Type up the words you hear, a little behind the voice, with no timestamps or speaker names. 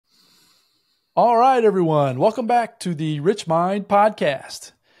All right, everyone. Welcome back to the Rich Mind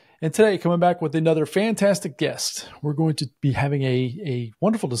Podcast. And today, coming back with another fantastic guest, we're going to be having a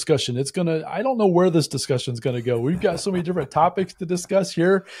wonderful discussion. I don't know where this discussion is going to go. We've got so many different topics to discuss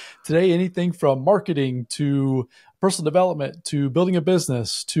here today, anything from marketing to personal development to building a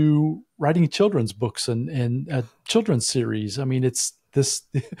business to writing children's books and a children's series. I mean,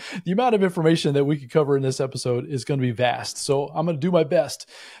 the amount of information that we could cover in this episode is going to be vast. So I'm going to do my best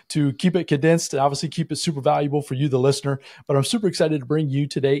to keep it condensed and obviously keep it super valuable for you, the listener. But I'm super excited to bring you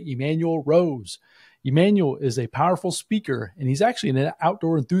today Emanuel Rose. Emanuel is a powerful speaker, and he's actually an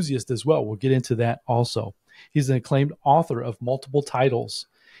outdoor enthusiast as well. We'll get into that also. He's an acclaimed author of multiple titles.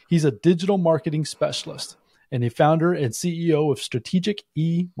 He's a digital marketing specialist and a founder and CEO of Strategic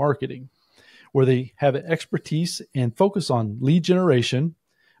E-Marketing, where they have an expertise and focus on lead generation,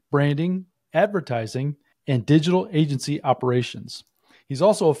 branding, advertising, and digital agency operations. He's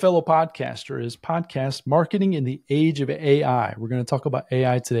also a fellow podcaster. His podcast, Marketing in the Age of AI. We're going to talk about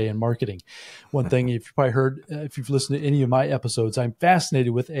AI today and marketing. One thing, if you've probably heard, if you've listened to any of my episodes, I'm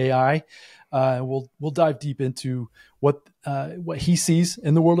fascinated with AI. We'll dive deep into what he sees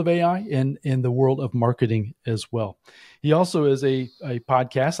in the world of AI and in the world of marketing as well. He also is a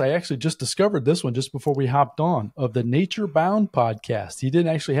podcast. I actually just discovered this one just before we hopped on, of the Nature Bound podcast. He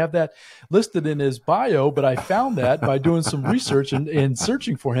didn't actually have that listed in his bio, but I found that by doing some research and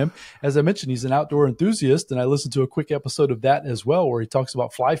searching for him. As I mentioned, he's an outdoor enthusiast, and I listened to a quick episode of that as well, where he talks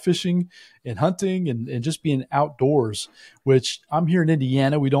about fly fishing and hunting and just being outdoors, which I'm here in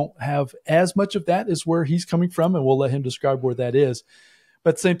Indiana. We don't have as much of that as where he's coming from, and we'll let him describe where that is.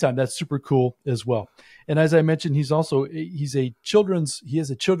 But at the same time, that's super cool as well. And as I mentioned, he has a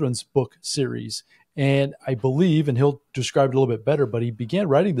children's book series. And I believe, and he'll describe it a little bit better, but he began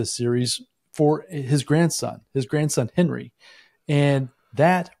writing this series for his grandson Henry. And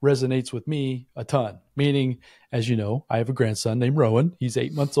that resonates with me a ton. Meaning, as you know, I have a grandson named Rowan. He's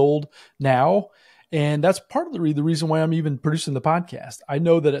 8 months old now. And that's part of the reason why I'm even producing the podcast. I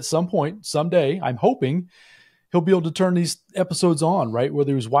know that at some point, someday, I'm hoping he'll be able to turn these episodes on, right?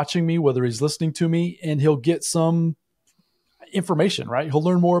 Whether he's watching me, whether he's listening to me, and he'll get some information, right? He'll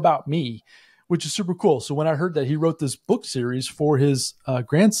learn more about me, which is super cool. So when I heard that he wrote this book series for his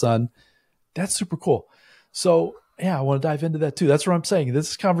grandson, that's super cool. So yeah, I want to dive into that too. That's what I'm saying.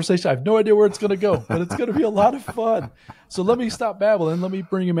 This conversation, I have no idea where it's going to go, but it's going to be a lot of fun. So let me stop babbling. Let me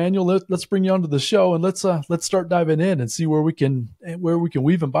bring Emanuel. Let's bring you onto the show, and let's start diving in and see where we can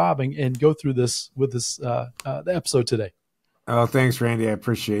weave and bob and go through this with the episode today. Oh, thanks, Randy. I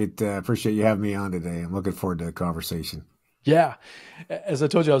appreciate you having me on today. I'm looking forward to the conversation. Yeah. As I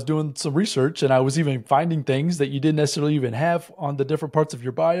told you, I was doing some research, and I was even finding things that you didn't necessarily even have on the different parts of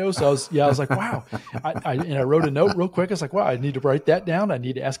your bio. So I was like, wow. And I wrote a note real quick. I was like, wow, I need to write that down. I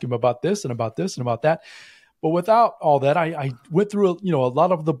need to ask him about this and about this and about that. But without all that, I went through a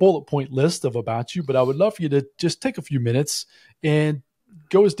lot of the bullet point list of about you, but I would love for you to just take a few minutes and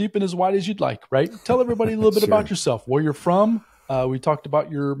go as deep and as wide as you'd like, right? Tell everybody a little bit Sure. about yourself, where you're from. We talked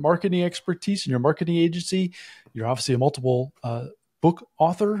about your marketing expertise and your marketing agency. You're obviously a multiple book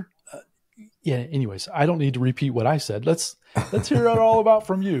author. Anyways, I don't need to repeat what I said. Let's hear it all about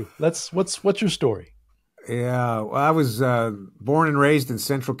from you. What's your story? Yeah, well, I was born and raised in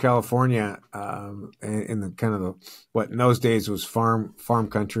Central California, in the kind of what in those days was farm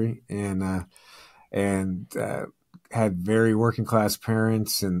country, and had very working class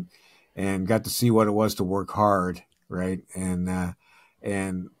parents, and got to see what it was to work hard, right? And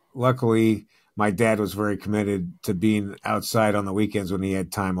luckily, my dad was very committed to being outside on the weekends when he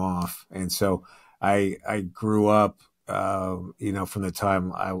had time off. And so I grew up, from the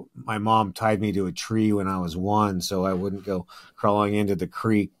time my mom tied me to a tree when I was 1, so I wouldn't go crawling into the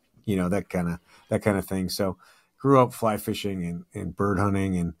creek, that kind of thing. So grew up fly fishing and bird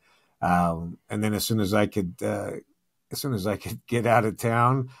hunting. And then as soon as I could get out of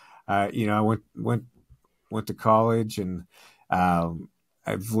town, I went to college, and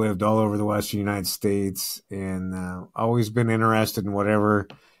I've lived all over the Western United States, and always been interested in whatever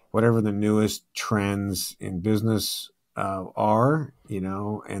the newest trends in business are,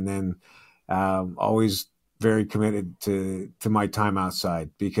 and then always very committed to my time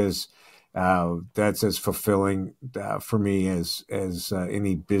outside, because that's as fulfilling for me as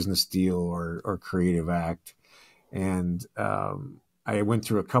any business deal or creative act. And I went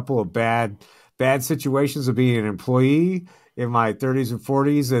through a couple of bad situations of being an employee in my 30s and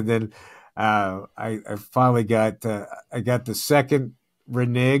 40s, and then I finally got the second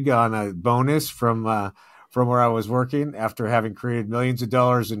renege on a bonus from where I was working after having created millions of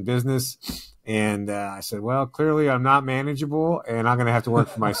dollars in business. And I said, well, clearly I'm not manageable and I'm going to have to work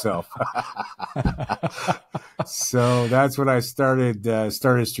for myself. So that's when I started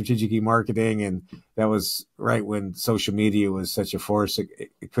strategic e-marketing. And that was right when social media was such a force.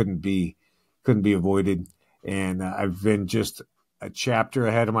 It couldn't be avoided. And I've been just a chapter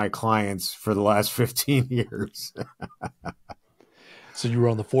ahead of my clients for the last 15 years. So you were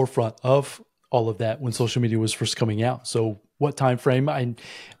on the forefront of all of that when social media was first coming out. So what time frame?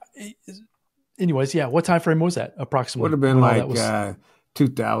 Anyways, yeah, what time frame was that approximately? Would have been when like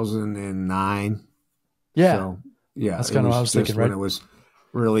 2009. Yeah, So yeah, that's it kind of what I was was just thinking, when right? it was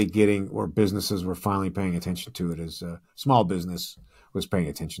really getting where businesses were finally paying attention to it, as a small business was paying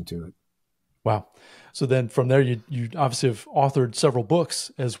attention to it. Wow. So then from there, you obviously have authored several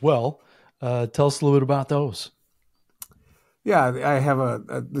books as well. Tell us a little bit about those. Yeah, I have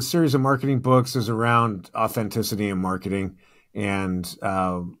the series of marketing books is around authenticity and marketing, and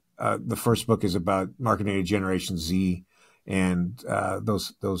the first book is about marketing to Generation Z, and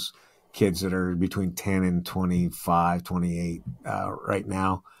those kids that are between 10 and 25, 28 right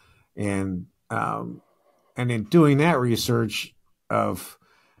now, and in doing that research of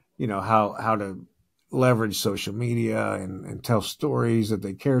how to leverage social media and tell stories that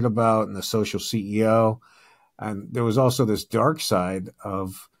they cared about, and the social CEO. And there was also this dark side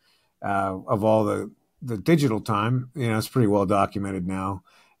of all the digital time. It's pretty well documented now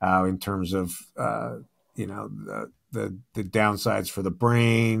in terms of the downsides for the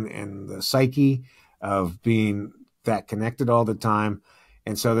brain and the psyche of being that connected all the time.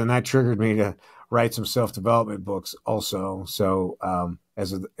 And so then that triggered me to write some self-development books also. So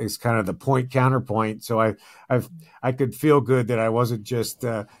as kind of the point counterpoint. So I could feel good that I wasn't just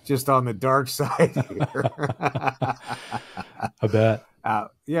on the dark side here. I bet.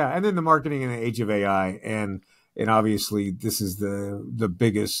 Yeah, and then the marketing in the age of AI, and obviously this is the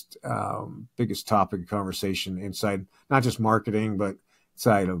biggest topic of conversation inside not just marketing but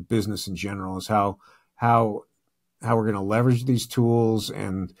inside of business in general, is how we're going to leverage these tools,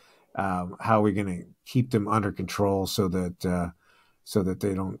 and how we're going to keep them under control so that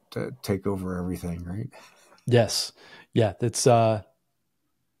they don't take over everything, right? Yes. Yeah. It's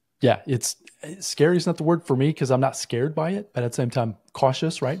scary is not the word for me because I'm not scared by it, but at the same time,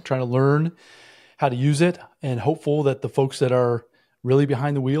 cautious, right? Trying to learn how to use it and hopeful that the folks that are really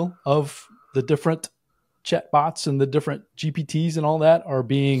behind the wheel of the different chatbots and the different GPTs and all that are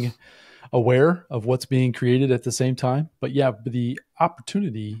being aware of what's being created at the same time. But yeah, the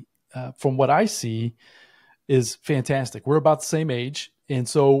opportunity from what I see is fantastic. We're about the same age. And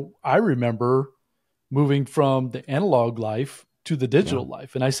so I remember moving from the analog life to the Yeah, digital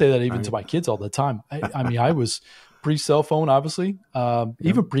life. And I say that even to right. my kids all the time. I mean, I was pre-cell phone, obviously, Yeah,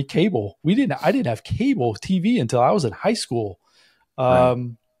 even pre-cable. I didn't have cable TV until I was in high school. right.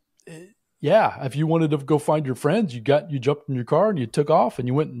 Um, yeah, if you wanted to go find your friends, you jumped in your car and you took off and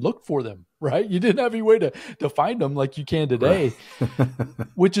you went and looked for them, right? You didn't have any way to find them like you can Right. today,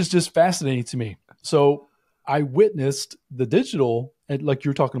 which is just fascinating to me. So I witnessed the digital, and like you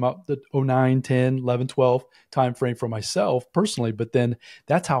were talking about the 09, 10, 11, 12 time frame for myself personally, but then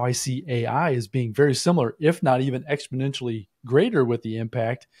that's how I see AI as being very similar, if not even exponentially greater with the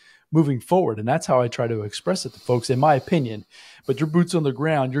impact moving forward. And that's how I try to express it to folks, in my opinion. But your boots on the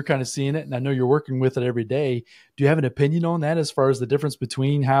ground, you're kind of seeing it, and I know you're working with it every day. Do you have an opinion on that as far as the difference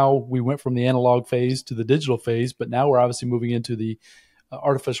between how we went from the analog phase to the digital phase, but now we're obviously moving into the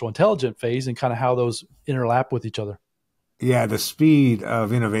artificial intelligence phase, and kind of how those interlap with each other? Yeah, the speed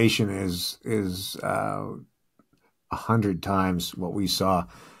of innovation is 100 times what we saw.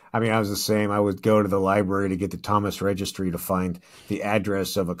 I mean, I was the same. I would go to the library to get the Thomas Registry to find the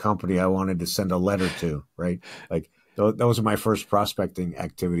address of a company I wanted to send a letter to, right? Like those are my first prospecting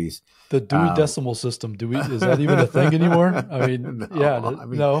activities. The Dewey Um, Decimal System, is that even a thing anymore? I mean, yeah, no, I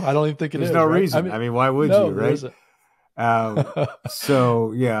mean, no, I don't even think it there's no is, right? I reason. mean, I mean, why would no, you, there right? isn't. Um,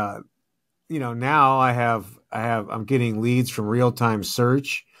 so yeah, now I'm getting leads from real time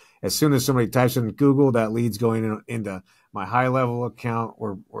search. As soon as somebody types in Google, that lead's going into my high level account.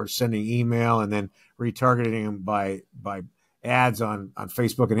 We're sending email and then retargeting them by ads on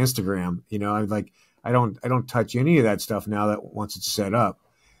Facebook and Instagram. I don't touch any of that stuff now that once it's set up.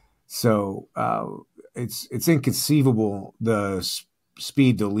 So it's inconceivable the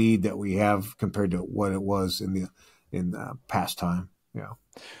speed to lead that we have compared to what it was in the past time. Yeah.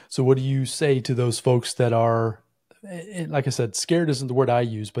 So, what do you say to those folks that are, like I said, scared isn't the word I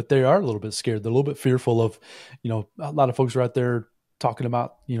use, but they are a little bit scared. They're a little bit fearful of, a lot of folks are out there talking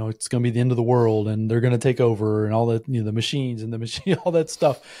about, it's going to be the end of the world and they're going to take over and all that, the machines and the machine, all that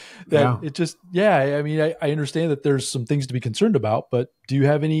stuff that it just, I mean, I understand that there's some things to be concerned about, but do you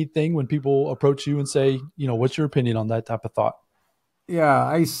have anything when people approach you and say, what's your opinion on that type of thought? Yeah,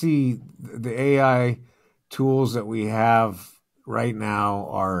 I see the AI tools that we have right now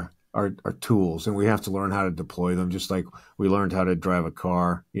are tools, and we have to learn how to deploy them, just like we learned how to drive a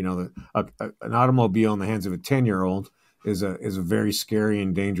car. An automobile in the hands of a 10-year-old is a very scary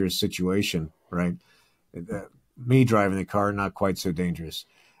and dangerous situation, right? Me driving the car, not quite so dangerous.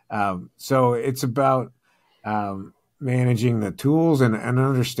 So it's about managing the tools and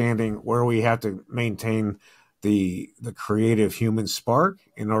understanding where we have to maintain the creative human spark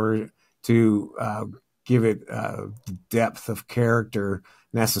in order to give it the depth of character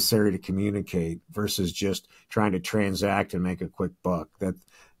necessary to communicate versus just trying to transact and make a quick buck. That,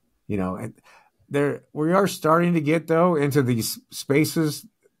 and there we are starting to get though into these spaces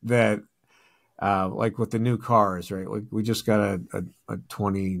that like with the new cars, right? We just got a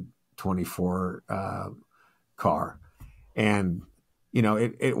 2024 car, and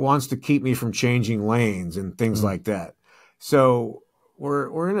it wants to keep me from changing lanes and things like that. So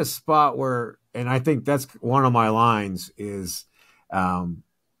we're in a spot where, and I think that's one of my lines is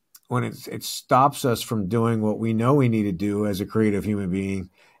when it stops us from doing what we know we need to do as a creative human being,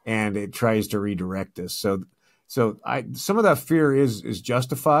 and it tries to redirect us. So some of that fear is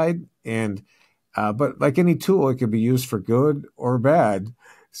justified, and but like any tool, it can be used for good or bad.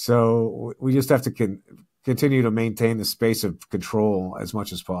 So we just have to continue to maintain the space of control as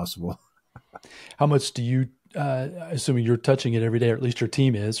much as possible. How much do you, assuming you're touching it every day, or at least your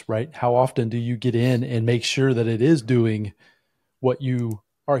team is, right? How often do you get in and make sure that it is doing what you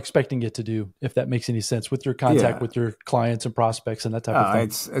are expecting it to do, if that makes any sense, with your contact with your clients and prospects and that type of thing?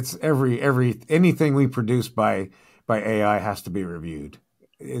 It's anything we produce by AI has to be reviewed.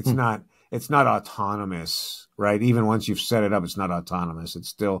 It's not autonomous, right? Even once you've set it up, it's not autonomous. It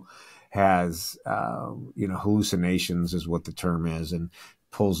still has hallucinations is what the term is, and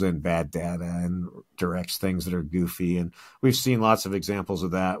pulls in bad data and directs things that are goofy. And we've seen lots of examples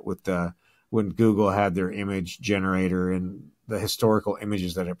of that with when Google had their image generator, and the historical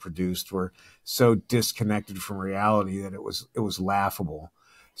images that it produced were so disconnected from reality that it was laughable.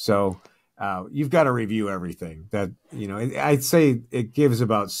 So you've got to review everything. That I'd say it gives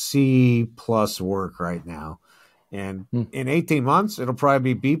about C+ work right now. And in 18 months, it'll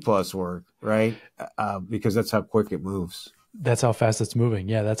probably be B+ work, right? Because that's how quick it moves. That's how fast it's moving.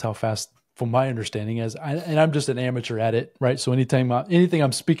 Yeah, that's how fast, from my understanding, and I'm just an amateur at it, right? So anything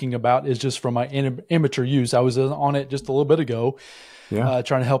I'm speaking about is just from my amateur use. I was on it just a little bit ago, trying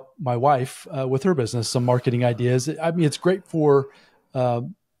to help my wife with her business, some marketing ideas. I mean, it's great for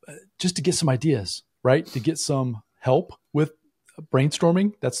just to get some ideas, right? To get some help with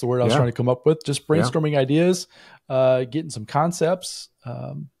brainstorming. That's the word I was trying to come up with. Just brainstorming ideas, getting some concepts.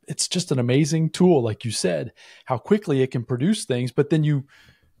 It's just an amazing tool, like you said, how quickly it can produce things. But then you,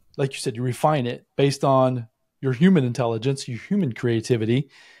 like you said, you refine it based on your human intelligence, your human creativity,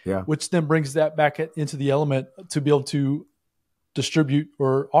 which then brings that back into the element to be able to distribute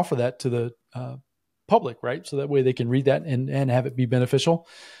or offer that to the public, right? So that way they can read that and have it be beneficial.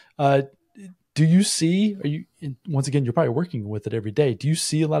 Do you see, once again, you're probably working with it every day. Do you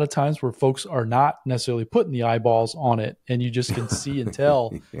see a lot of times where folks are not necessarily putting the eyeballs on it, and you just can see and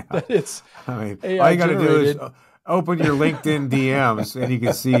tell that it's AI all you got to do is generated? open your LinkedIn DMs and you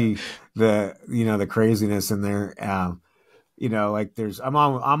can see the craziness in there. Like I'm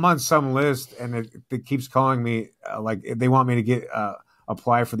on some list, and it keeps calling me like they want me to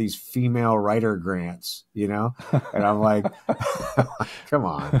apply for these female writer grants, and I'm like, come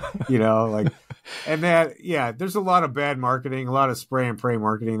on, and there's a lot of bad marketing, a lot of spray and pray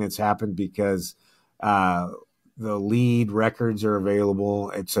marketing that's happened because the lead records are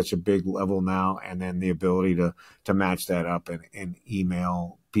available at such a big level now, and then the ability to match that up and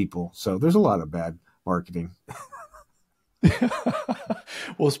email people. So there's a lot of bad marketing.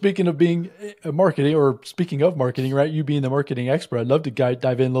 Well, speaking of being marketing, or speaking of marketing, right? You being the marketing expert, I'd love to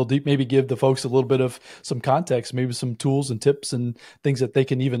dive in a little deep, maybe give the folks a little bit of some context, maybe some tools and tips and things that they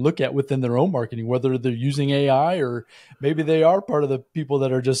can even look at within their own marketing, whether they're using AI or maybe they are part of the people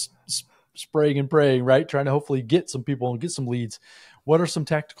that are just spraying and praying, right? Trying to hopefully get some people and get some leads. What are some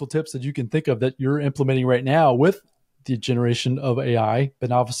tactical tips that you can think of that you're implementing right now with the generation of AI,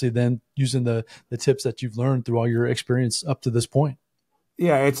 but obviously then using the tips that you've learned through all your experience up to this point?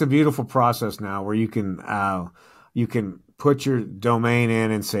 Yeah, it's a beautiful process now where you can put your domain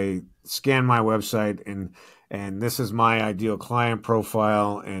in and say, scan my website, and this is my ideal client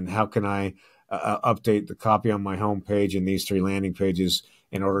profile, and how can I update the copy on my homepage and these 3 landing pages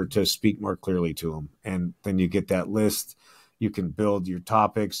in order to speak more clearly to them. And then you get that list. You can build your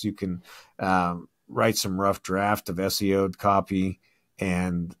topics. You can write some rough draft of SEO'd copy,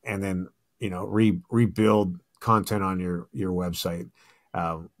 and then rebuild content on your website.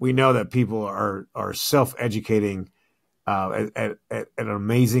 We know that people are self-educating at an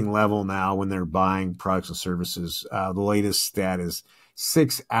amazing level now when they're buying products and services. The latest stat is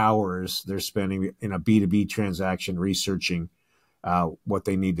 6 hours they're spending in a B2B transaction researching what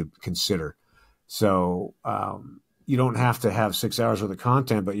they need to consider. So you don't have to have 6 hours worth of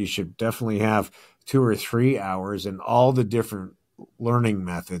content, but you should definitely have 2 or 3 hours in all the different learning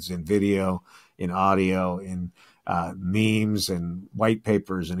methods in video, in audio, in memes and white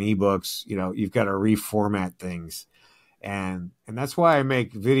papers and ebooks. You've got to reformat things. And that's why I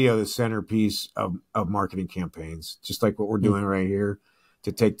make video the centerpiece of marketing campaigns, just like what we're doing right here,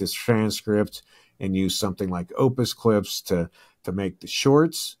 to take this transcript and use something like Opus Clips to make the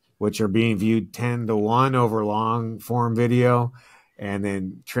shorts, which are being viewed 10-to-1 over long form video, and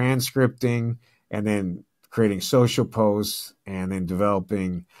then transcripting, and then creating social posts, and then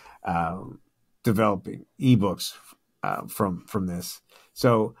developing ebooks from this.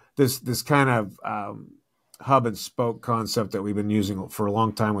 So this kind of hub and spoke concept that we've been using for a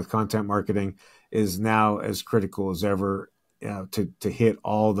long time with content marketing is now as critical as ever to hit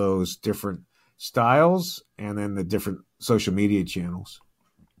all those different styles and then the different social media channels.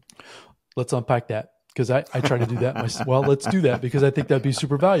 Let's unpack that, because I try to do that myself. Well, let's do that, because I think that'd be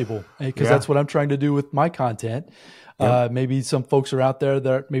super valuable, because that's what I'm trying to do with my content. Maybe some folks are out there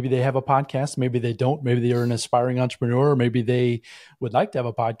that maybe they have a podcast, maybe they don't, maybe they are an aspiring entrepreneur, or maybe they would like to have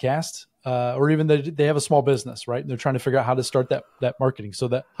a podcast, or even they have a small business, right? And they're trying to figure out how to start that marketing. So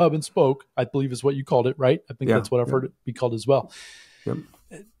that hub and spoke, I believe, is what you called it, right? I think that's what I've heard it be called as well. Yep.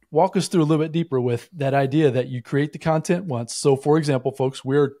 Walk us through a little bit deeper with that idea that you create the content once. So for example, folks,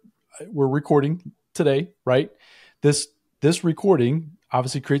 we're recording today, right? This recording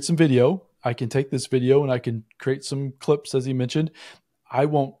obviously creates some video. I can take this video and I can create some clips, as he mentioned.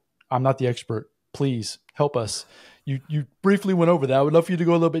 I'm not the expert. Please help us. You briefly went over that. I would love for you to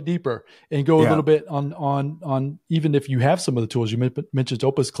go a little bit deeper and go a little bit on even if you have some of the tools you mentioned,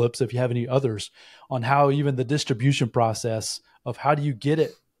 Opus Clips, if you have any others, on how even the distribution process of how do you get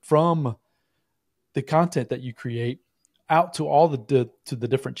it from the content that you create out to all the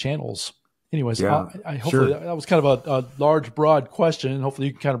different channels. Anyways, I hopefully that was kind of a large, broad question, and hopefully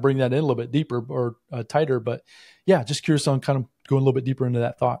you can kind of bring that in a little bit deeper or tighter. But yeah, just curious on kind of going a little bit deeper into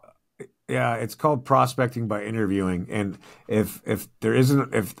that thought. Yeah, it's called prospecting by interviewing. And if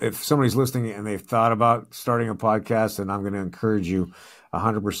somebody's listening and they've thought about starting a podcast, then I'm going to encourage you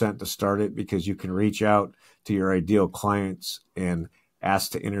 100% to start it, because you can reach out to your ideal clients and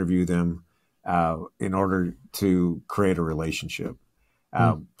ask to interview them in order to create a relationship.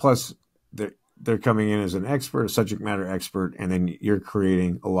 Plus, they're coming in as an expert, a subject matter expert, and then you're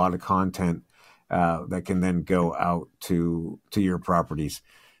creating a lot of content that can then go out to your properties.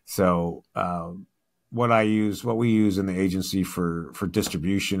 So what we use in the agency for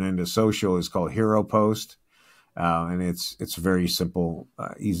distribution into social is called Hero Post. And it's very simple,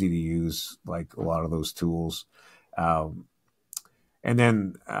 easy to use, like a lot of those tools. And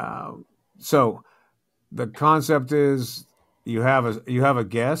then, so the concept is you have a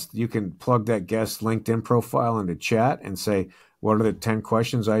guest, you can plug that guest LinkedIn profile into chat and say, what are the 10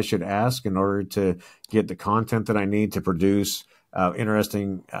 questions I should ask in order to get the content that I need to produce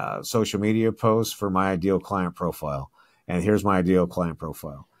interesting social media posts for my ideal client profile? And here's my ideal client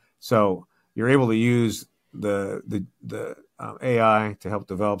profile. So you're able to use the AI to help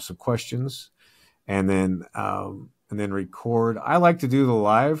develop some questions, and then record. I like to do the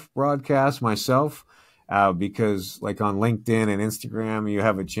live broadcast myself because, like on LinkedIn and Instagram, you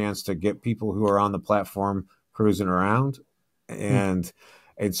have a chance to get people who are on the platform cruising around, and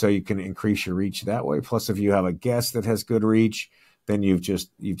so you can increase your reach that way. Plus, if you have a guest that has good reach, then you've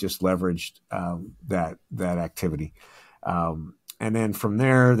just leveraged that activity. And then from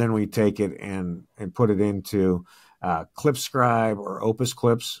there, then we take it and put it into ClipScribe or Opus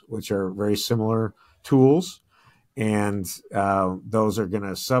Clips, which are very similar tools. And those are going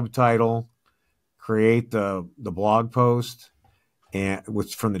to subtitle, create the blog post, and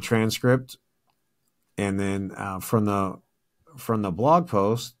which from the transcript, and then from the blog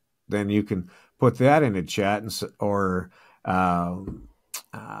post, then you can put that into chat or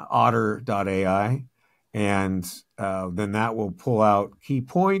Otter.ai. And then that will pull out key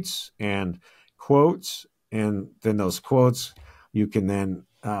points and quotes, and then those quotes you can then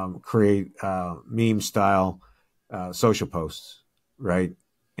create meme style social posts, right?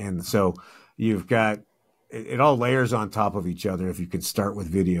 And so you've got it all layers on top of each other if you can start with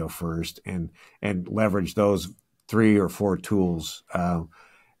video first and leverage those 3 or 4 tools.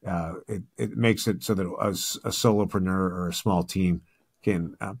 It makes it so that a solopreneur or a small team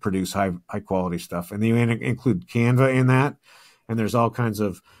can produce high quality stuff. And you include Canva in that, and there's all kinds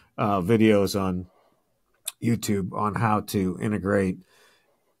of videos on YouTube on how to integrate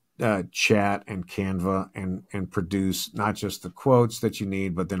chat and Canva and produce not just the quotes that you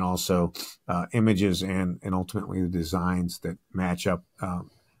need, but then also images and ultimately the designs that match up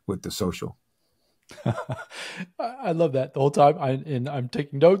with the social. I love that the whole time. I'm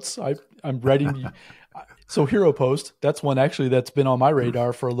taking notes. I'm writing. So Hero Post, that's one actually that's been on my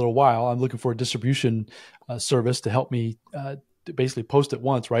radar for a little while. I'm looking for a distribution service to help me to basically post it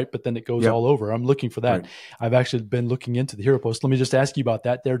once, right? But then it goes all over. I'm looking for that. Right. I've actually been looking into the Hero Post. Let me just ask you about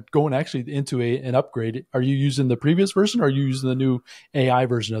that. They're going actually into an upgrade. Are you using the previous version or are you using the new AI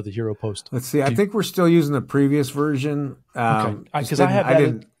version of the Hero Post? Let's see. I think we're still using the previous version. Okay. Because I have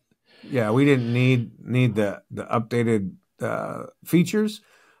that. Yeah, we didn't need the updated features,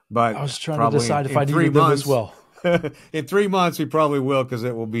 but I was trying to decide if I needed them as well. In 3 months, we probably will because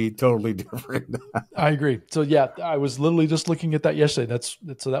it will be totally different. I agree. So yeah, I was literally just looking at that yesterday.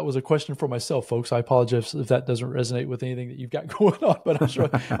 So that was a question for myself, folks. I apologize if that doesn't resonate with anything that you've got going on, but I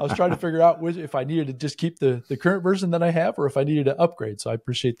was trying to figure out if I needed to just keep the current version that I have or if I needed to upgrade. So I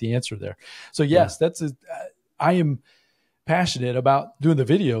appreciate the answer there. So yes, I am passionate about doing the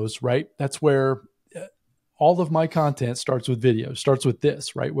videos, right? That's where all of my content starts with video, starts with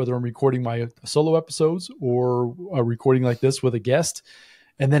this, right? Whether I'm recording my solo episodes or a recording like this with a guest.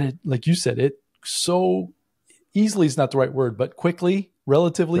 And then it, like you said, it so easily is not the right word, but quickly,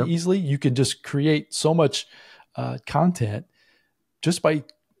 relatively easily, you can just create so much content just by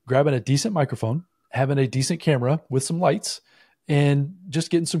grabbing a decent microphone, having a decent camera with some lights, and just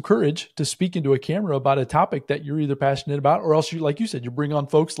getting some courage to speak into a camera about a topic that you're either passionate about, or else you, like you said, you bring on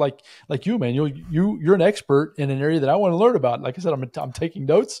folks like you, Emanuel. You're an expert in an area that I want to learn about. Like I said, I'm taking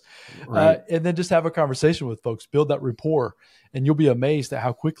notes, right. And then just have a conversation with folks, build that rapport, and you'll be amazed at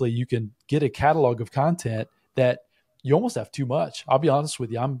how quickly you can get a catalog of content that you almost have too much. I'll be honest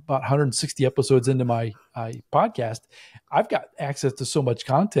with you. I'm about 160 episodes into my podcast. I've got access to so much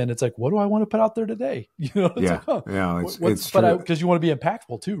content. It's like, what do I want to put out there today? It's it's true. Because you want to be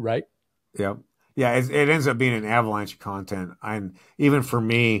impactful too, right? Yep. Yeah. It ends up being an avalanche of content. Even for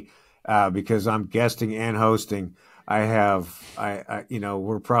me, because I'm guesting and hosting,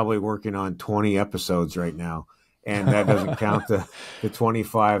 we're probably working on 20 episodes right now. And that doesn't count the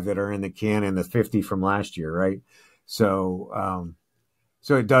 25 that are in the can and the 50 from last year. Right. So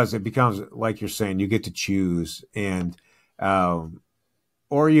it becomes, like you're saying, you get to choose or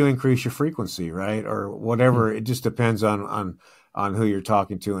you increase your frequency, right? Or whatever. Mm-hmm. It just depends on who you're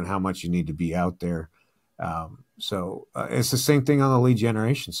talking to and how much you need to be out there. It's the same thing on the lead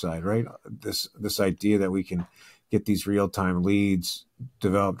generation side, right? This idea that we can get these real-time leads,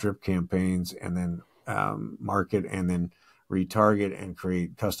 develop drip campaigns, and then market and then retarget and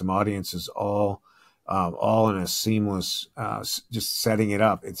create custom audiences all in a seamless, just setting it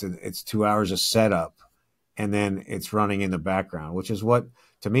up. It's 2 hours of setup, and then it's running in the background, which is what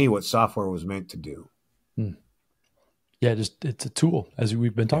software was meant to do. Yeah, it's a tool, as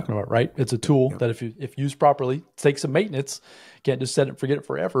we've been talking about, right? It's a tool that if used properly, takes some maintenance. Can't just set it and forget it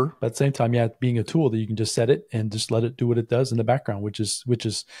forever. But at the same time, being a tool that you can just set it and just let it do what it does in the background, which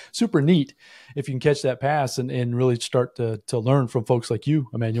is super neat. If you can catch that pass and really start to learn from folks like you,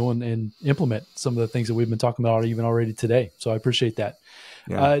 Emanuel, and implement some of the things that we've been talking about even already today. So I appreciate that.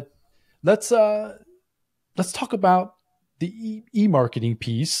 Yeah. Let's talk about the e-marketing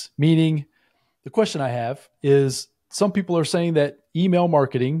piece. Meaning, the question I have is, some people are saying that email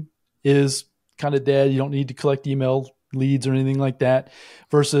marketing is kind of dead. You don't need to collect email leads or anything like that,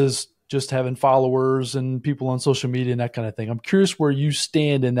 versus just having followers and people on social media and that kind of thing. I'm curious where you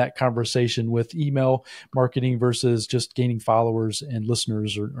stand in that conversation with email marketing versus just gaining followers and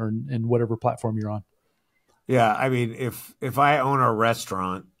listeners or in whatever platform you're on. Yeah. I mean, if I own a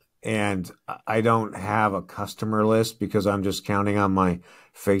restaurant and I don't have a customer list because I'm just counting on my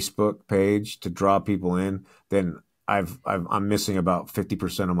Facebook page to draw people in, then I'm missing about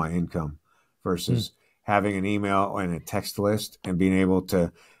 50% of my income versus having an email and a text list and being able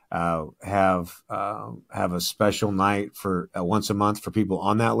to have a special night for once a month for people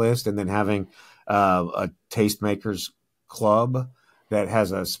on that list, and then having a tastemakers club that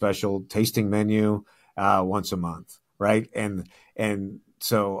has a special tasting menu once a month, right? And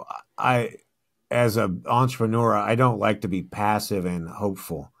so as an entrepreneur, I don't like to be passive and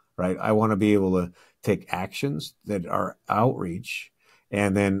hopeful, right? I want to be able to take actions that are outreach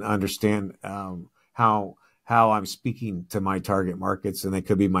and then understand how I'm speaking to my target markets, and they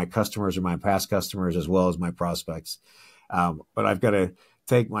could be my customers or my past customers as well as my prospects. But I've got to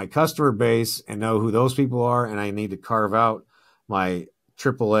take my customer base and know who those people are, and I need to carve out my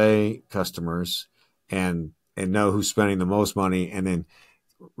AAA customers and know who's spending the most money, and then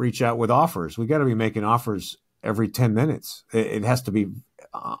reach out with offers. We got to be making offers every 10 minutes. It has to be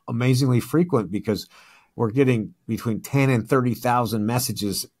amazingly frequent, because we're getting between 10 and 30,000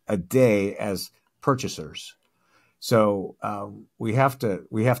 messages a day as purchasers. So we have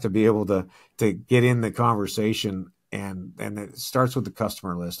to be able to get in the conversation, and it starts with the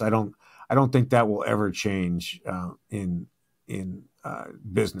customer list. I don't think that will ever change in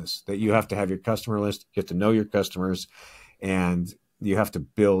business. That you have to have your customer list, you have to know your customers, and you have to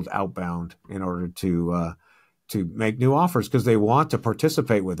build outbound in order to make new offers, because they want to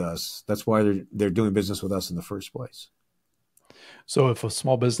participate with us. That's why they're doing business with us in the first place. So if a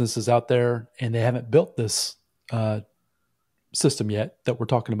small business is out there and they haven't built this system yet that we're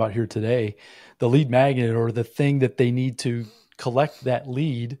talking about here today, the lead magnet, or the thing that they need to collect that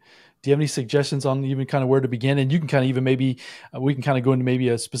lead, do you have any suggestions on even kind of where to begin? And you can kind of even maybe we can kind of go into maybe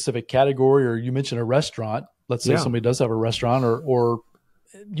a specific category, or you mentioned a restaurant. Let's say somebody does have a restaurant, or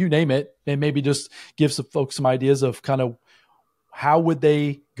you name it, and maybe just give some folks some ideas of kind of how would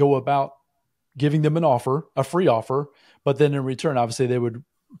they go about giving them an offer, a free offer, but then in return, obviously they would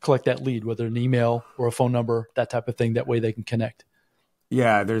collect that lead, whether an email or a phone number, that type of thing. That way they can connect.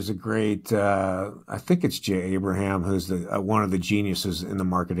 Yeah, there's a great, I think it's Jay Abraham, who's one of the geniuses in the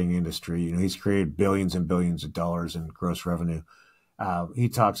marketing industry. He's created billions and billions of dollars in gross revenue. He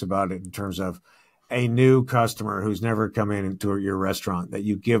talks about it in terms of a new customer who's never come into your restaurant, that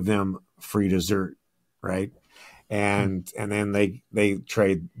you give them free dessert, right? And then they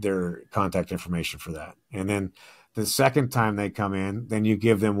trade their contact information for that. And then the second time they come in, then you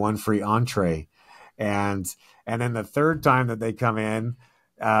give them one free entree. And then the third time that they come in,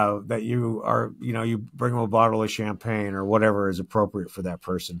 that you bring them a bottle of champagne or whatever is appropriate for that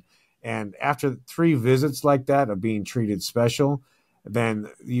person. And after 3 visits like that of being treated special, then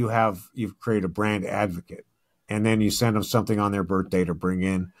you've created a brand advocate. And then you send them something on their birthday to bring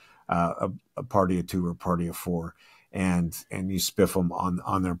in a party of 2 or a party of 4, and you spiff them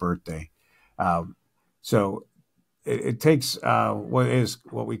on their birthday. So it takes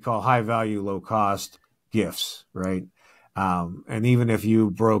what we call high value, low cost gifts, right? And even if you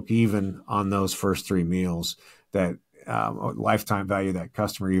broke even on those first 3 meals, that lifetime value of that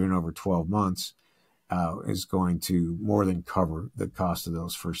customer, even over 12 months, is going to more than cover the cost of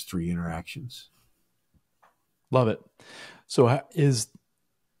those first 3 interactions. Love it. So is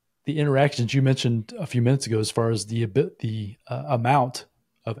the interactions you mentioned a few minutes ago, as far as the amount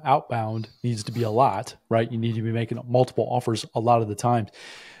of outbound needs to be a lot, right? You need to be making multiple offers a lot of the time.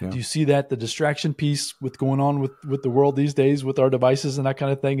 Yeah. Do you see that the distraction piece with going on with the world these days with our devices and that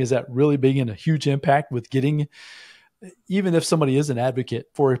kind of thing, is that really making a huge impact with getting, even if somebody is an advocate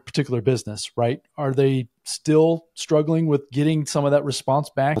for a particular business, right? Are they still struggling with getting some of that response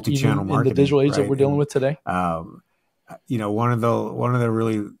back, even in the digital age, right, that we're dealing with today? One of the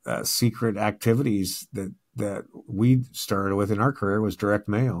really secret activities that we started with in our career was direct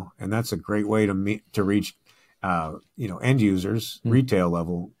mail, and that's a great way to reach end users, retail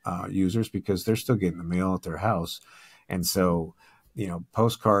level users, because they're still getting the mail at their house. And so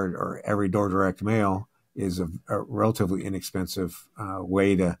postcard or every door direct mail is a relatively inexpensive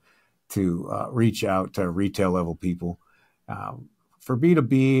way to reach out to retail level people. For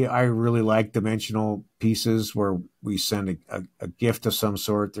B2B, I really like dimensional pieces where we send a gift of some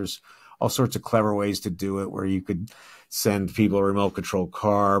sort. There's all sorts of clever ways to do it, where you could send people a remote control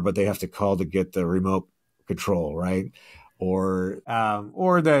car, but they have to call to get the remote control, right? Or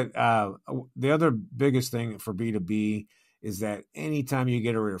that the other biggest thing for B2B is that anytime you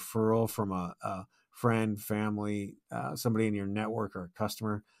get a referral from a friend, family, somebody in your network, or a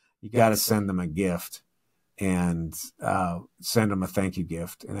customer, you got to send them a gift and send them a thank you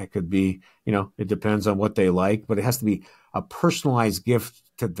gift. And that could be, it depends on what they like, but it has to be a personalized gift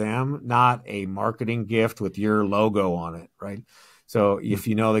to them, not a marketing gift with your logo on it, right? So if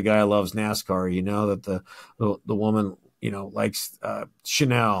the guy loves NASCAR, that the woman, likes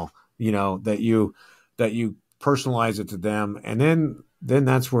Chanel, that you personalize it to them. And then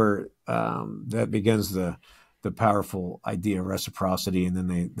that's where that begins the powerful idea of reciprocity, and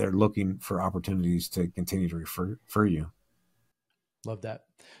then they're looking for opportunities to continue to refer you. Love that.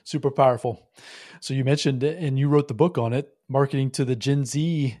 Super powerful. So you mentioned, and you wrote the book on it, Marketing to the Gen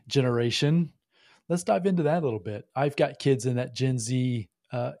Z Generation. Let's dive into that a little bit. I've got kids in that Gen Z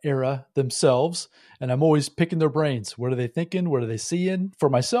era themselves, and I'm always picking their brains. What are they thinking? What are they seeing for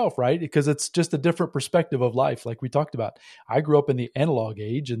myself, right? Because it's just a different perspective of life, like we talked about. I grew up in the analog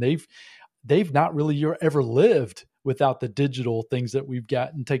age, and they've not really ever lived without the digital things that we've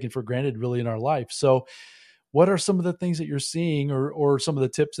gotten taken for granted really in our life. So what are some of the things that you're seeing, or some of the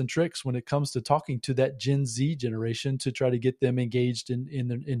tips and tricks when it comes to talking to that Gen Z generation to try to get them engaged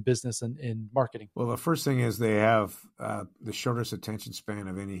in business and in marketing? Well, the first thing is they have the shortest attention span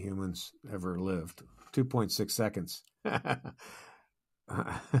of any humans ever lived, 2.6 seconds.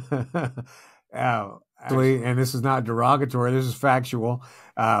 Actually, and this is not derogatory, this is factual.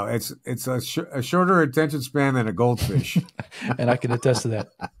 It's a shorter attention span than a goldfish. And I can attest to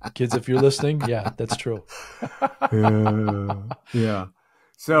that. Kids, if you're listening, yeah, that's true. Yeah.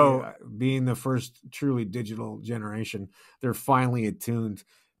 So being the first truly digital generation, they're finally attuned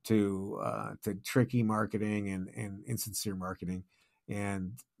to tricky marketing and insincere marketing.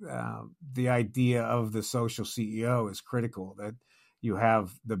 And the idea of the social CEO is critical, that you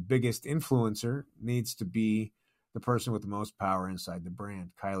have the biggest influencer needs to be the person with the most power inside the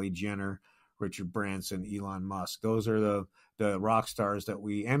brand. Kylie Jenner, Richard Branson, Elon Musk. Those are the rock stars that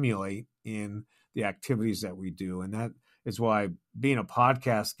we emulate in the activities that we do. And that is why being a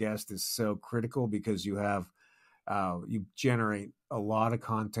podcast guest is so critical, because you have you generate a lot of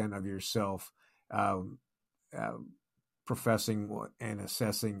content of yourself, professing and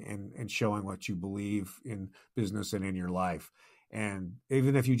assessing and showing what you believe in business and in your life. And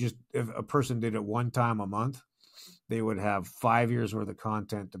even if a person did it one time a month, they would have 5 years worth of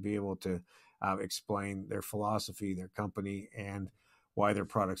content to be able to explain their philosophy, their company, and why their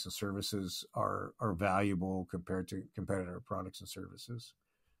products and services are valuable compared to competitor products and services.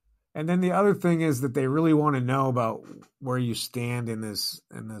 And then the other thing is that they really want to know about where you stand in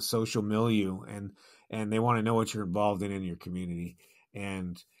the social milieu, and they want to know what you're involved in your community.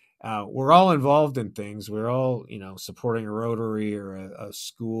 And we're all involved in things. We're all, supporting a Rotary or a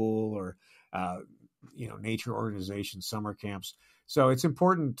school or, nature organizations, summer camps. So it's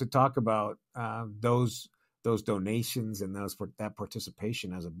important to talk about those donations and that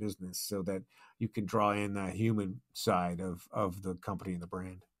participation as a business, so that you can draw in the human side of the company and the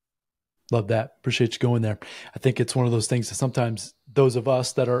brand. Love that. Appreciate you going there. I think it's one of those things that sometimes those of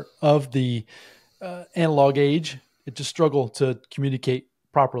us that are of the analog age, it just struggle to communicate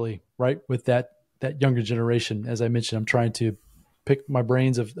properly, right? With that younger generation. As I mentioned, I'm trying to pick my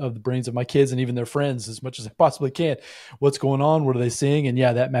brains of the brains of my kids and even their friends as much as I possibly can. What's going on? What are they seeing? And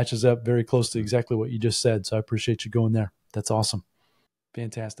yeah, that matches up very close to exactly what you just said. So I appreciate you going there. That's awesome.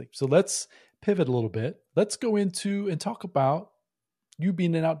 Fantastic. So let's pivot a little bit. Let's go into and talk about you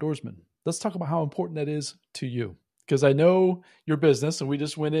being an outdoorsman. Let's talk about how important that is to you, because I know your business, and we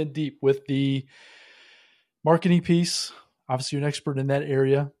just went in deep with the marketing piece. Obviously, you're an expert in that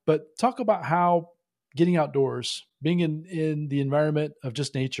area, but talk about how getting outdoors, being in the environment of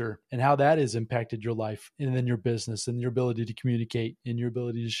just nature, and how that has impacted your life and then your business and your ability to communicate and your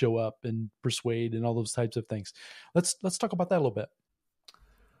ability to show up and persuade and all those types of things. Let's talk about that a little bit.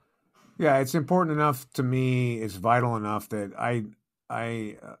 Yeah, it's important enough to me. It's vital enough that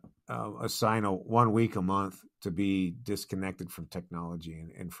I assign 1 week a month to be disconnected from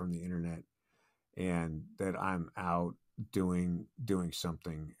technology and from the internet, and that I'm out doing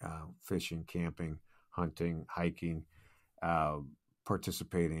something, fishing, camping, hunting, hiking,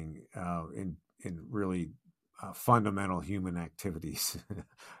 participating in really fundamental human activities,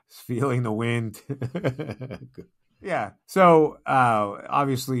 feeling the wind. Yeah. So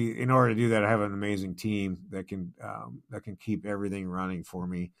obviously, in order to do that, I have an amazing team that can keep everything running for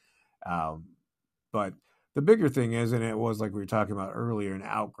me. But the bigger thing is, and it was like we were talking about earlier, an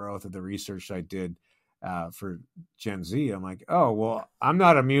outgrowth of the research I did for Gen Z. I'm like, oh well, I'm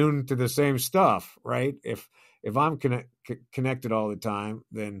not immune to the same stuff, right? If I'm connected all the time,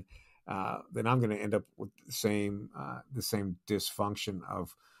 then I'm going to end up with the same dysfunction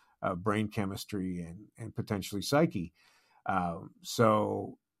of brain chemistry and potentially psyche. And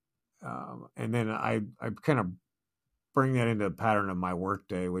then I kind of bring that into a pattern of my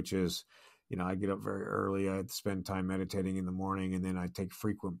workday, which is, I get up very early. I spend time meditating in the morning, and then I take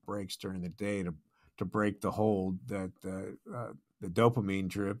frequent breaks during the day to break the hold that the dopamine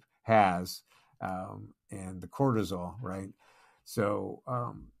drip has, and the cortisol, right? So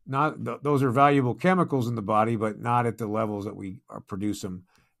those are valuable chemicals in the body, but not at the levels that we produce them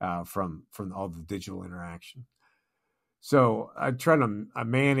from all the digital interaction. So I try to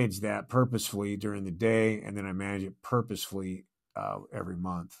manage that purposefully during the day, and then I manage it purposefully every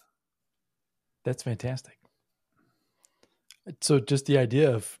month. That's fantastic. So just the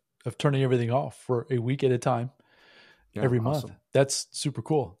idea of turning everything off for a week at a time, Yeah, every month. awesome. That's super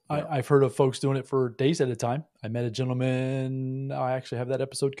cool. Yeah. I've heard of folks doing it for days at a time. I met a gentleman, I actually have that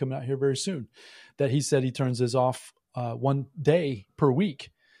episode coming out here very soon, that he said he turns his off one day per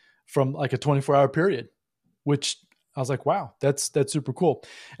week from like a 24-hour period, which I was like, wow, that's super cool.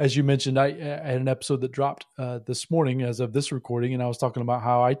 As you mentioned, I had an episode that dropped this morning as of this recording, and I was talking about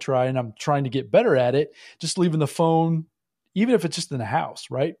how I try, and I'm trying to get better at it, just leaving the phone, even if it's just in the house,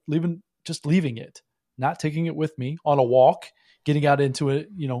 right? Leaving it, not taking it with me on a walk, getting out into it,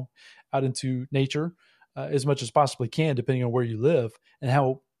 out into nature as much as possibly can, depending on where you live and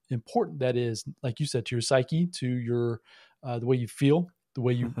how important that is, like you said, to your psyche, to your the way you feel, the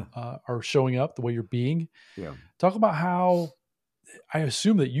way you are showing up, the way you're being. Yeah. Talk about how I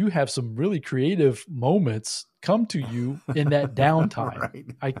assume that you have some really creative moments come to you in that downtime.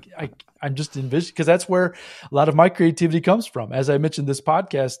 Right. I'm just envisioning, because that's where a lot of my creativity comes from. As I mentioned, this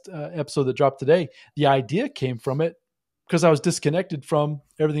podcast episode that dropped today, the idea came from it because I was disconnected from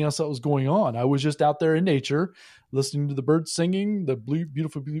everything else that was going on. I was just out there in nature, listening to the birds singing, the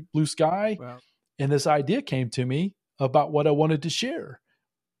beautiful blue sky, Well, and this idea came to me about what I wanted to share.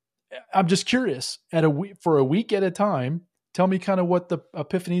 I'm just curious, for a week at a time, tell me kind of what the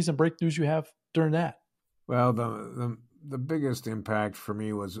epiphanies and breakthroughs you have during that. well, the biggest impact for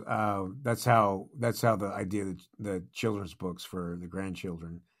me was that's how the idea that the children's books for the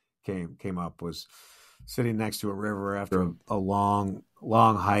grandchildren came up, was sitting next to a river after a long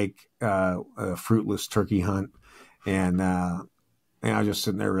hike, a fruitless turkey hunt, and I was just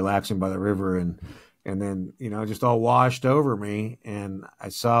sitting there relaxing by the river, and then just all washed over me, and I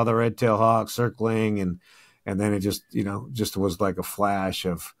saw the red-tailed hawk circling, and then it just was like a flash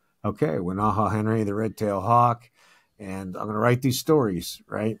of, okay, Winaha Henry, the red-tailed hawk, and I'm going to write these stories,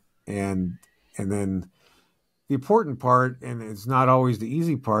 right? And then the important part, and it's not always the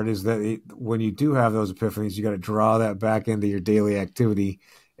easy part, is that when you do have those epiphanies, you got to draw that back into your daily activity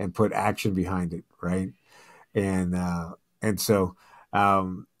and put action behind it, right? And so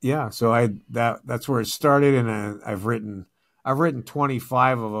so that's where it started, and I've written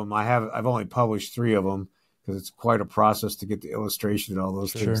 25 of them. I've only published 3 of them because it's quite a process to get the illustration and all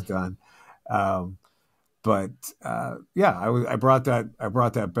those things done. But I brought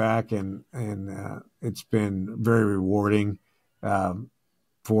that back, and it's been very rewarding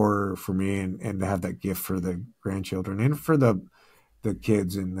for me, and to have that gift for the grandchildren and for the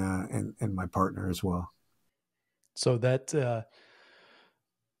kids and my partner as well. So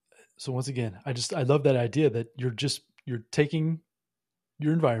so once again, I love that idea that you're taking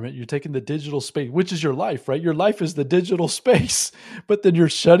your environment, you're taking the digital space, which is your life, right? Your life is the digital space, but then you're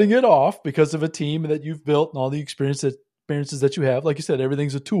shutting it off because of a team that you've built and all the experiences that you have. Like you said,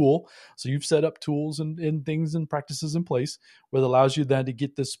 everything's a tool. So you've set up tools and things and practices in place where it allows you then to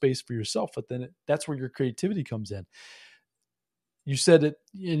get this space for yourself. But then that's where your creativity comes in. You said it,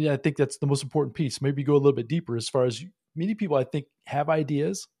 and I think that's the most important piece. Maybe go a little bit deeper as far as many people, I think, have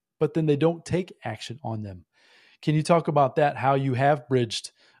ideas, but then they don't take action on them. Can you talk about that, how you have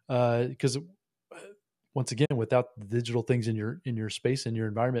bridged? Because once again, without the digital things in your space, in your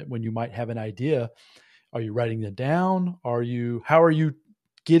environment, when you might have an idea, are you writing them down? How are you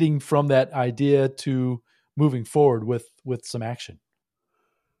getting from that idea to moving forward with some action?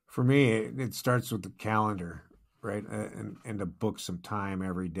 For me, it starts with the calendar, right? And to book some time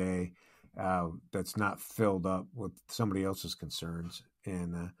every day that's not filled up with somebody else's concerns.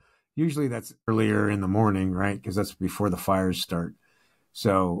 And usually that's earlier in the morning, right? Because that's before the fires start.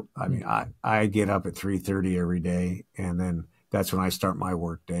 So, I mean, I get up at 3:30 every day, and then that's when I start my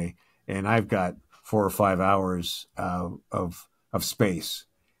work day. And I've got 4 or 5 hours of space,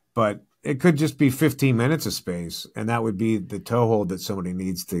 but it could just be 15 minutes of space, and that would be the toehold that somebody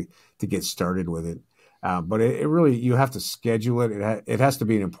needs to get started with it. But it really, you have to schedule it. It has to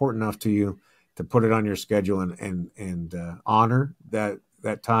be important enough to you to put it on your schedule and honor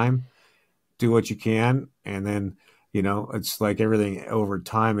that time. Do what you can, and then it's like everything over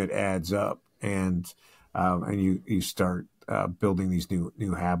time, it adds up, and you start building these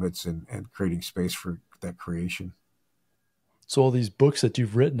new habits and creating space for that creation. So all these books that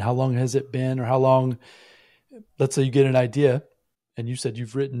you've written, how long has it been, or how long? Let's say you get an idea, and you said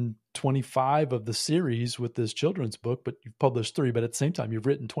you've written 25 of the series with this children's book, but you've published 3. But at the same time, you've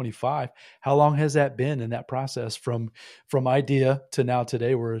written 25. How long has that been in that process from idea to now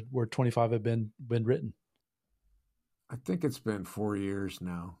today, where 25 have been written? I think it's been 4 years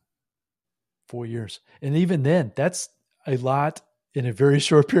now. 4 years, and even then, that's a lot. in a very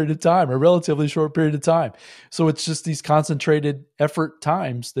short period of time, a relatively short period of time. So it's just these concentrated effort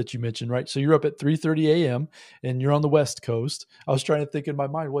times that you mentioned, right? So you're up at 3:30 a.m. and you're on the West Coast. I was trying to think in my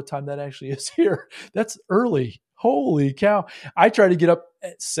mind what time that actually is here. That's early. Holy cow. I try to get up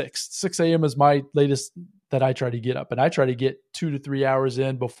at 6 a.m. is my latest that I try to get up. And I try to get 2 to 3 hours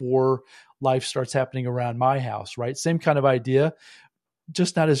in before life starts happening around my house, right? Same kind of idea,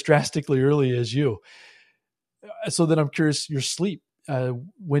 just not as drastically early as you. So then I'm curious, your sleep.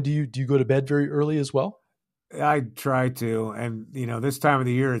 When do you go to bed very early as well? I try to, and this time of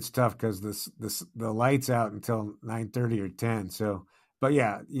the year it's tough because the lights out until 9:30 or 10. So, but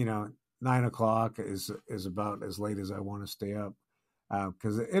yeah, 9 o'clock is about as late as I want to stay up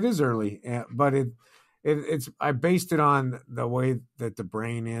because it is early. But it's I based it on the way that the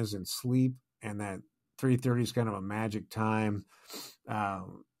brain is in sleep, and that 3:30 is kind of a magic time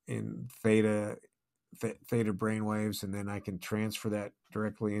in theta brainwaves, and then I can transfer that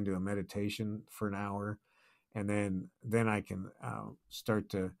directly into a meditation for an hour, and then I can start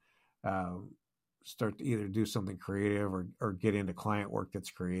to either do something creative or get into client work that's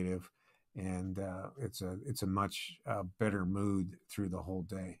creative, and it's a much better mood through the whole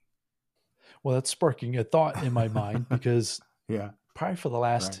day. Well, that's sparking a thought in my mind because Yeah, probably for the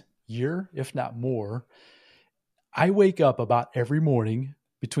last year, if not more, I wake up about every morning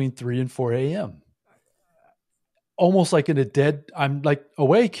between 3 and 4 a.m. Almost like I'm like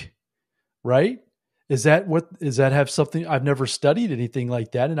awake, right? Does that have something? I've never studied anything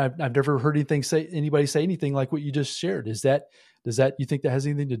like that. And I've never heard anybody say anything like what you just shared. Does that, you think that has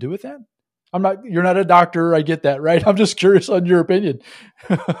anything to do with that? You're not a doctor. I get that, right? I'm just curious on your opinion.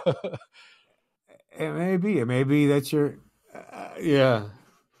 It may be that's your, yeah.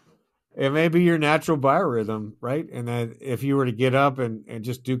 It may be your natural biorhythm, right? And that if you were to get up and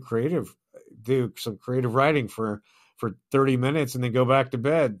just do some creative writing for 30 minutes and then go back to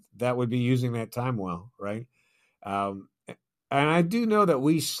bed, that would be using that time well, right? And I do know that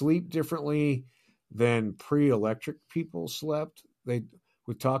we sleep differently than pre-electric people slept. We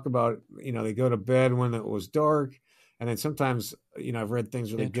talk about, they go to bed when it was dark. And then sometimes, I've read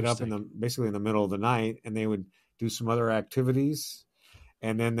things where they get up basically in the middle of the night and they would do some other activities,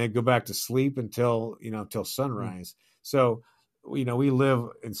 and then they go back to sleep until sunrise. So, we live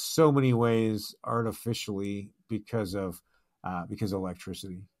in so many ways artificially because of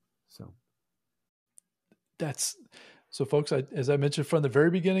electricity. So folks, as I mentioned from the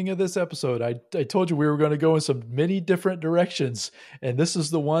very beginning of this episode, I told you we were going to go in some many different directions, and this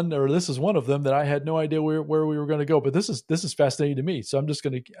is one of them that I had no idea where we were going to go. But this is fascinating to me. So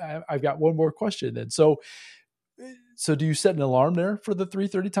I've got one more question. And so do you set an alarm there for the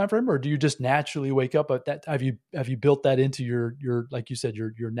 3:30 time frame, or do you just naturally wake up at that? Have you built that into your like you said,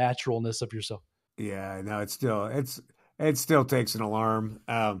 your naturalness of yourself? Yeah, no, it still takes an alarm.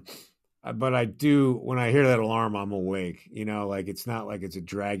 But I do, when I hear that alarm, I'm awake, like it's not like it's a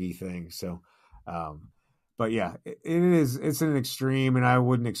draggy thing. So, but yeah, it's an extreme, and I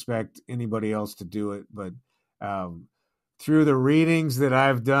wouldn't expect anybody else to do it. But, through the readings that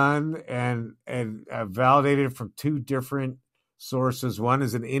I've done and I've validated from two different sources, one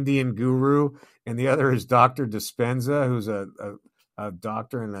is an Indian guru and the other is Dr. Dispenza, who's a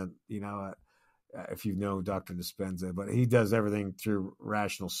doctor and if you know Dr. Dispenza, but he does everything through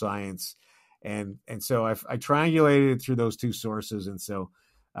rational science. And so I triangulated it through those two sources. And so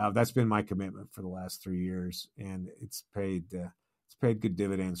that's been my commitment for the last 3 years, and it's paid good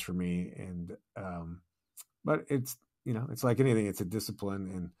dividends for me. And, but it's like anything, it's a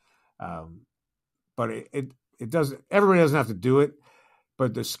discipline, and, but it doesn't, everybody doesn't have to do it,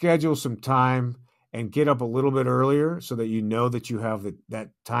 but to schedule some time and get up a little bit earlier so that that you have that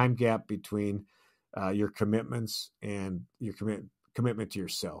time gap between your commitments and your commitment to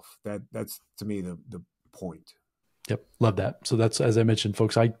yourself. That's to me the point. Yep, love that. So that's, as I mentioned,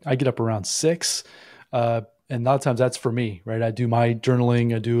 folks, I get up around 6, and a lot of times that's for me, right? I do my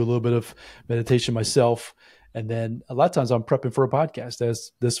journaling, I do a little bit of meditation myself, and then a lot of times I'm prepping for a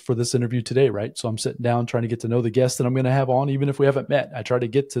podcast for this interview today, right? So I'm sitting down trying to get to know the guest that I'm going to have on, even if we haven't met. I try to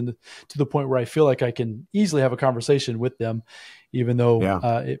get to the point where I feel like I can easily have a conversation with them, even though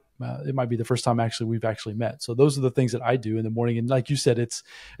it might be the first time we've actually met. So those are the things that I do in the morning. And like you said, it's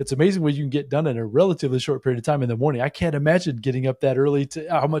amazing what you can get done in a relatively short period of time in the morning. I can't imagine getting up that early to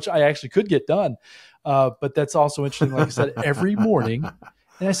how much I actually could get done. But that's also interesting. Like I said, every morning,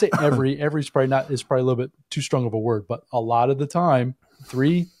 and I say every is probably a little bit too strong of a word, but a lot of the time,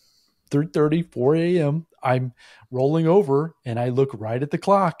 3:30, 4 a.m., I'm rolling over and I look right at the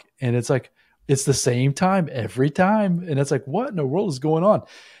clock and it's like, It's the same time every time. And it's like, what in the world is going on?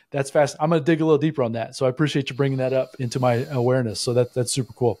 That's fast. I'm going to dig a little deeper on that. So I appreciate you bringing that up into my awareness. So that's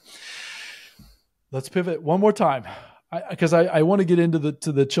super cool. Let's pivot one more time because I want to get into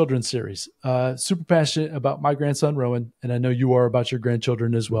the children's series. Super passionate about my grandson, Rowan, and I know you are about your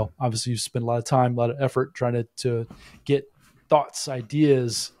grandchildren as well. Obviously, you spend a lot of time, a lot of effort trying to get thoughts,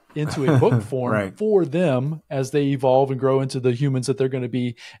 ideas into a book form right. for them as they evolve and grow into the humans that they're going to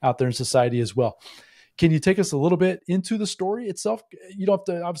be out there in society as well. Can you take us a little bit into the story itself? You don't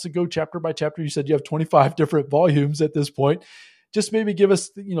have to obviously go chapter by chapter. You said you have 25 different volumes at this point. Just maybe give us,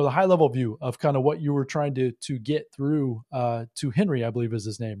 the high level view of kind of what you were trying to get through to Henry, I believe is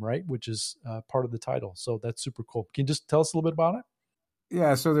his name, right? Which is part of the title. So that's super cool. Can you just tell us a little bit about it?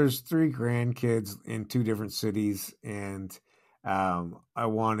 Yeah. So there's 3 grandkids in 2 different cities, and I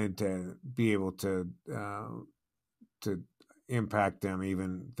wanted to be able to impact them,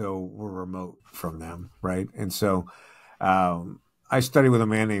 even though we're remote from them, right? And so I studied with a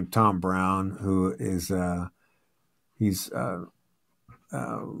man named Tom Brown, who is he's a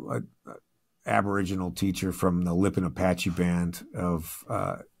Aboriginal teacher from the Lipan Apache band of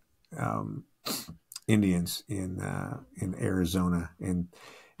Indians in Arizona, and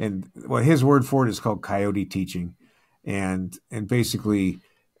what his word for it is called coyote teaching, and basically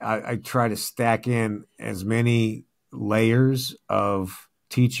I try to stack in as many layers of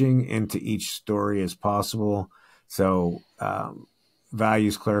teaching into each story as possible. So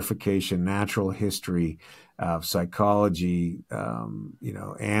values clarification, natural history, psychology,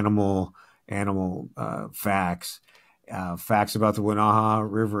 animal facts, facts about the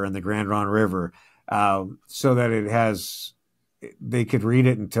Winaha River and the Grand Ronde River, so that they could read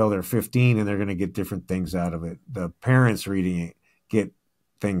it until they're 15 and they're going to get different things out of it. The parents reading it get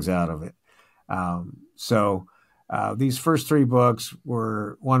things out of it. So these first 3 books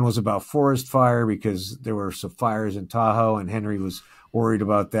one was about forest fire because there were some fires in Tahoe and Henry was worried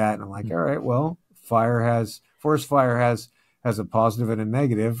about that. And I'm like, all right, well, forest fire has a positive and a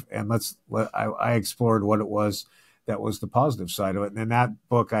negative. And I explored what it was that was the positive side of it. And in that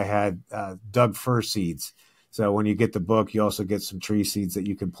book, I had dug fir seeds. So when you get the book, you also get some tree seeds that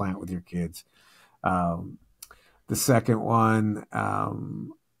you can plant with your kids. The second one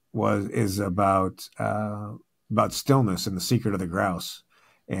is about stillness and the secret of the grouse,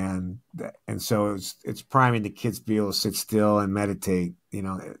 and so it's priming the kids to be able to sit still and meditate,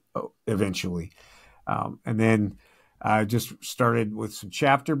 eventually. And then I just started with some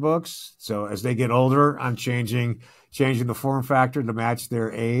chapter books. So as they get older, I'm changing the form factor to match their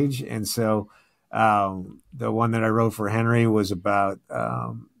age. And so the one that I wrote for Henry was about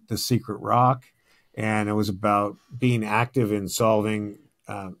the secret rock, and it was about being active in solving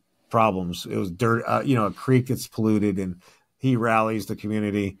problems. It was dirt, a creek that's polluted, and he rallies the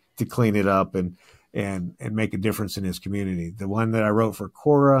community to clean it up and make a difference in his community. The one that I wrote for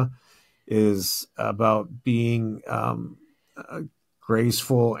Cora is about being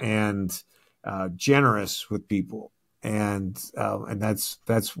graceful and generous with people, and that's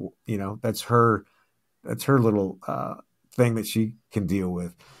her little thing that she can deal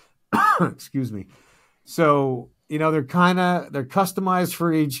with. Excuse me. So they're customized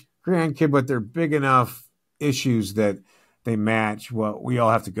for each grandkid, but they're big enough issues that they match what we all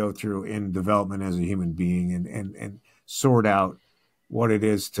have to go through in development as a human being, and sort out what it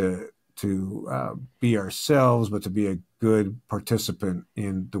is to be ourselves, but to be a good participant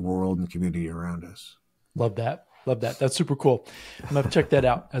in the world and the community around us. Love that. That's super cool. I'm going to check that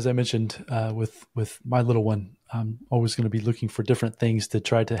out. As I mentioned, with my little one, I'm always going to be looking for different things to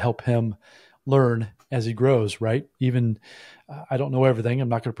try to help him learn as he grows, right? Even I don't know everything. I'm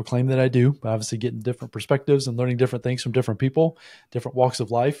not going to proclaim that I do, but obviously getting different perspectives and learning different things from different people, different walks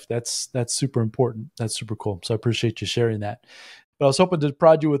of life. That's super important. That's super cool. So I appreciate you sharing that. But I was hoping to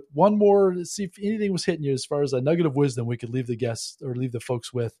prod you with one more to see if anything was hitting you as far as a nugget of wisdom we could leave the guests or leave the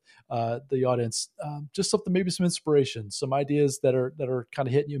folks with, the audience. Just something, maybe some inspiration, some ideas that are kind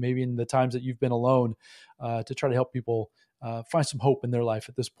of hitting you maybe in the times that you've been alone, to try to help people find some hope in their life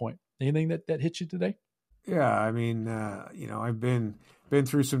at this point. Anything that hit you today? Yeah, I mean, I've been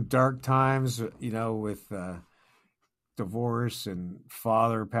through some dark times, with divorce and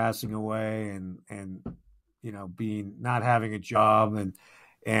father passing away, and being not having a job,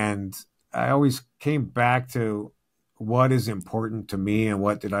 and I always came back to what is important to me and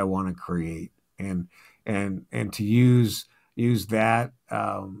what did I want to create, and to use that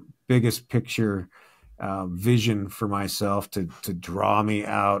biggest picture vision for myself to draw me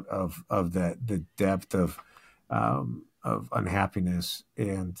out of the depth of unhappiness.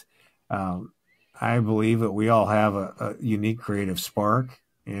 And I believe that we all have a unique creative spark,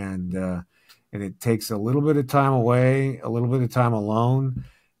 and and it takes a little bit of time away, a little bit of time alone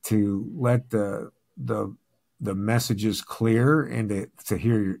to let the messages clear and to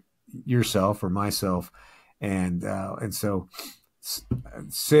hear yourself or myself. And so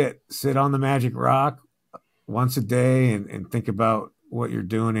sit on the magic rock once a day and think about what you're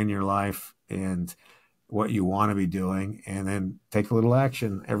doing in your life and what you want to be doing, and then take a little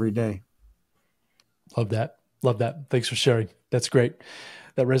action every day. Love that. Love that. Thanks for sharing. That's great.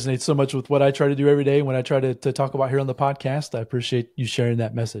 That resonates so much with what I try to do every day when I try to talk about here on the podcast. I appreciate you sharing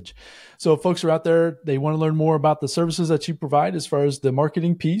that message. So if folks are out there, they want to learn more about the services that you provide as far as the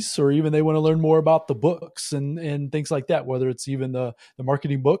marketing piece, or even they want to learn more about the books and things like that, whether it's even the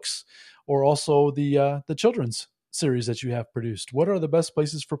marketing books or also the children's series that you have produced. What are the best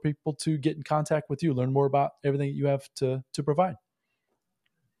places for people to get in contact with you, learn more about everything that you have to provide?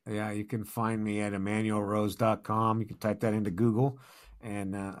 Yeah, you can find me at EmanuelRose.com. You can type that into Google,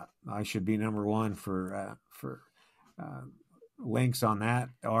 and I should be number one for links on that,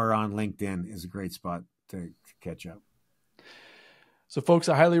 or on LinkedIn is a great spot to catch up. So folks,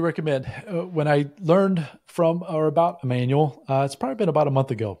 I highly recommend. When I learned from or about Emanuel, it's probably been about a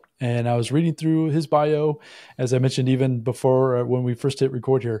month ago, and I was reading through his bio, as I mentioned, even before when we first hit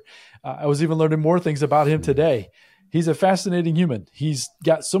record here. I was even learning more things about him today. He's a fascinating human. He's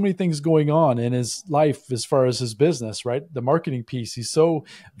got so many things going on in his life as far as his business, right? The marketing piece, he's so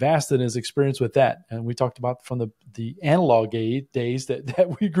vast in his experience with that. And we talked about from the analog days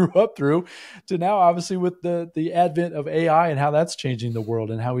that we grew up through to now, obviously, with the advent of AI and how that's changing the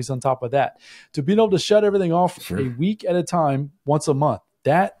world and how he's on top of that. To being able to shut everything off a week at a time, once a month,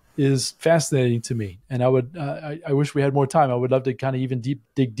 that is fascinating to me. And I wish we had more time. I would love to kind of even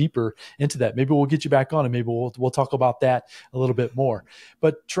dig deeper into that. Maybe we'll get you back on and maybe we'll talk about that a little bit more,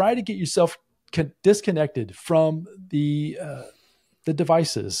 but try to get yourself disconnected from the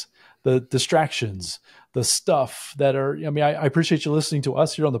devices, the distractions, the stuff that are, I appreciate you listening to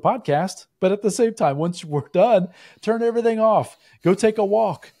us here on the podcast, but at the same time, once we're done, turn everything off, go take a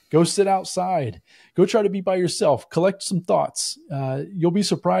walk, go sit outside, go try to be by yourself, collect some thoughts. You'll be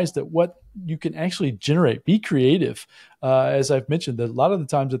surprised at what you can actually generate. Be creative. As I've mentioned, that a lot of the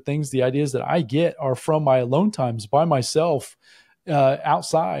times the ideas that I get are from my alone times by myself,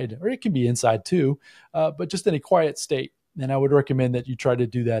 outside, or it can be inside too, but just in a quiet state. And I would recommend that you try to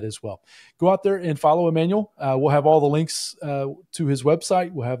do that as well. Go out there and follow Emanuel. We'll have all the links to his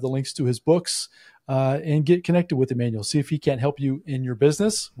website. We'll have the links to his books, and get connected with Emanuel. See if he can't help you in your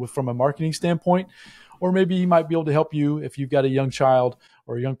business from a marketing standpoint, or maybe he might be able to help you if you've got a young child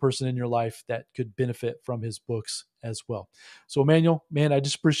or a young person in your life that could benefit from his books as well. So Emanuel, man, I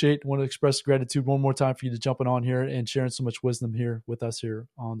just want to express gratitude one more time for you to jumping on here and sharing so much wisdom here with us here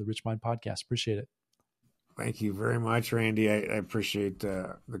on the Rich Mind Podcast. Appreciate it. Thank you very much, Randy. I appreciate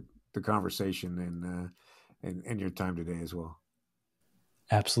the conversation and your time today as well.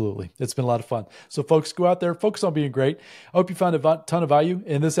 Absolutely. It's been a lot of fun. So folks, go out there, focus on being great. I hope you found a ton of value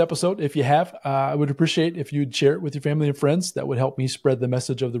in this episode. If you have, I would appreciate if you'd share it with your family and friends. That would help me spread the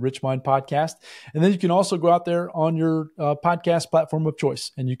message of the Rich Mind Podcast. And then you can also go out there on your podcast platform of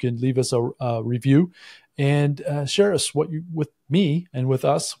choice, and you can leave us a review and share us with me and with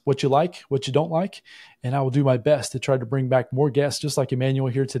us, what you like, what you don't like. And I will do my best to try to bring back more guests just like Emanuel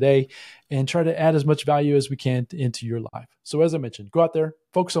here today and try to add as much value as we can into your life. So as I mentioned, go out there,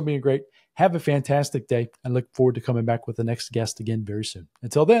 focus on being great, have a fantastic day, and look forward to coming back with the next guest again very soon.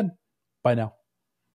 Until then, bye now.